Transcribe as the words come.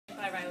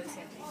entirely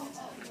sanitary.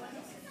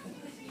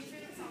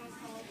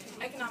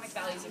 Economic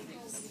values of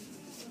reefs.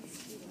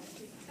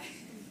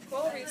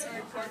 Coral reefs are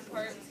an important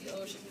part of the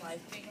ocean life,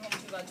 being home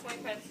to about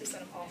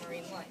 25% of all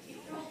marine life.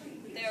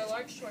 They are a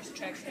large tourist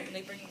attraction and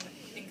they bring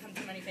income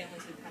to many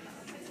families who depend on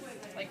them,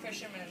 like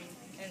fishermen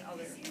and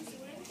other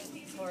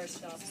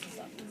tourist shops and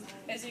stuff.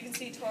 As you can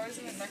see,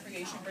 tourism and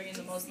recreation bring in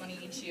the most money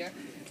each year,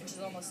 which is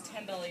almost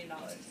 $10 billion.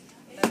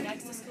 Then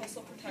next is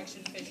coastal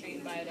protection, fishery,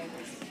 and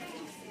biodiversity.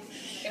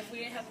 If we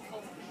didn't have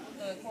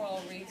the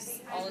coral reefs,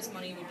 all this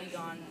money would be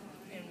gone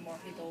and more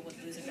people would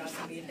lose their jobs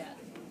and be in debt,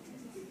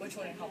 which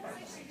wouldn't help our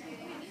country.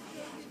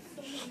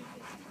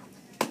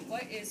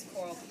 What is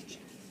coral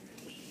bleaching?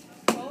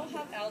 Coral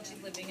have algae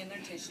living in their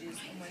tissues,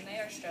 and when they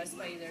are stressed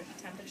by either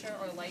temperature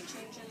or light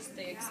changes,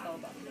 they expel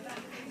them,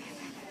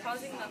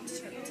 causing them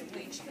to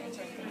bleach and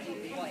turn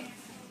completely white.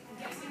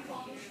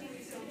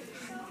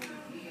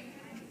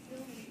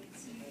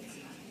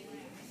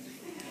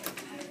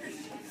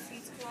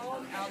 Since coral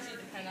and algae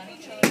depend on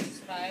each other to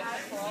survive,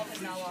 coral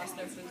has now lost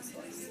their food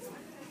source.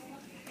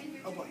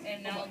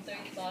 And now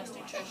they've lost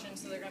nutrition,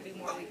 so they're going to be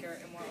more weaker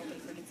and more open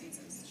for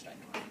diseases to strike.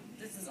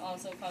 This is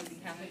also causing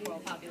half the coral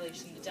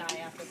population to die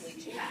after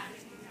bleaching.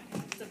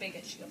 It's a big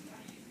issue.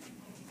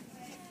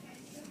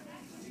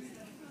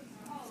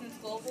 Since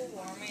global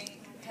warming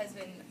has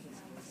been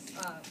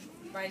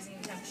rising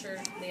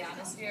temperature in the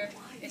atmosphere,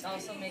 it's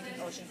also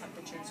making ocean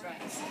temperatures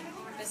rise.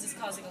 This is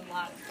causing a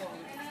lot of coral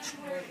bleach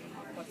more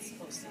than what's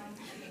supposed to.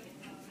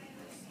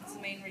 It's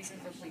the main reason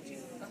for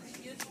bleaching. A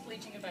huge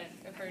bleaching event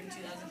occurred in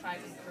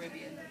 2005 in the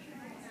Caribbean,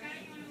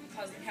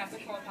 causing half the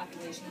coral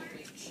population to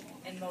bleach,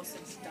 and most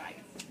of them died.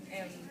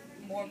 And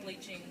more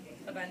bleaching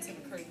events have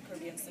occurred in the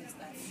Caribbean since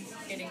then,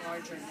 getting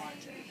larger and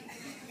larger.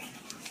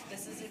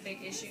 This is a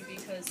big issue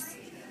because,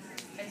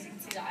 as you can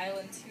see, the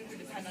islands who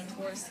depend on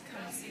tourists to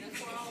come and see the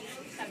coral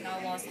have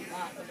now lost a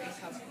lot of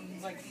income.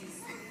 Like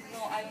these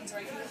little islands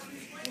right here,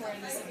 who are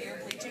in the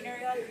severe bleaching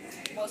area,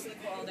 most of the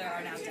coral there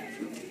are now dead.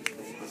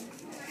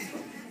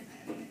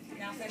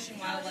 Now fish and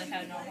wildlife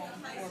have no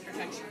home or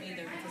protection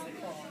either because the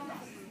coral are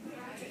gone.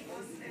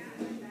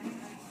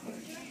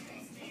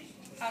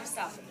 How to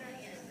stop it?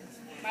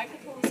 My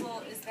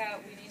proposal is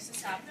that we need to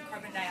stop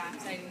carbon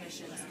dioxide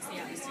emissions into the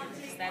atmosphere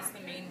because that's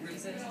the main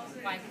reason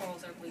why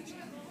corals are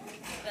bleaching.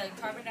 The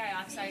carbon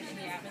dioxide in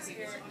the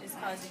atmosphere is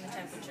causing the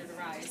temperature to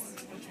rise,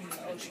 which means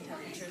the ocean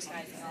temperature is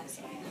rising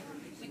also.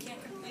 We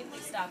can't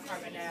completely stop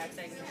carbon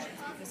dioxide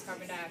emissions because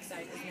carbon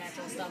dioxide is a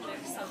natural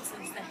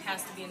substance that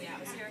has to be in the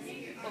atmosphere,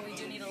 but we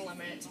do need to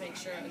limit it to make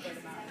sure a good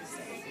amount is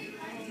safe.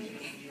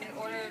 In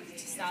order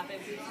to stop it,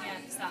 we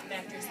can't stop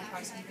factories and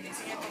cars from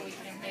producing it, but we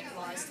can make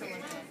laws to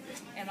limit it.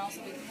 And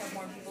also we can have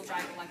more people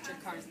drive electric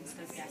cars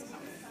instead of gas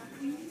powered.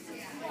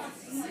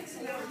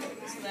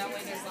 So that way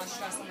there's less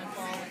stress on the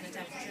coral when the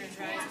temperatures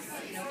rise,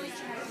 no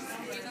bleaching.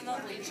 Even though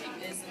bleaching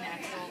is a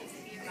natural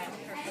amount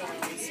for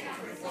corals,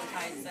 for low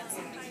tides, that's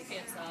something you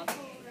can't stop.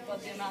 But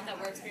the amount that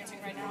we're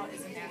experiencing right now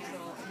is a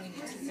natural, and we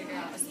need to figure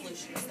out a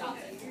solution to stop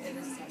it. And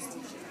this is our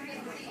solution.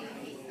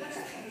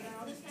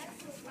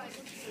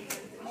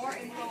 More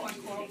info on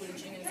coral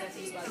bleaching is at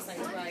these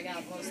websites where I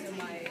got most of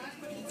my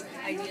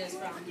ideas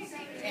from.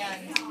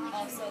 And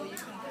also you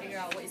can figure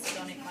out ways to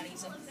donate money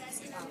to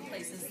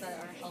places that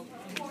are helping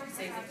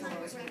save the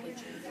corals from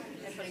bleaching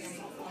and putting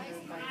them under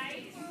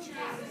environment.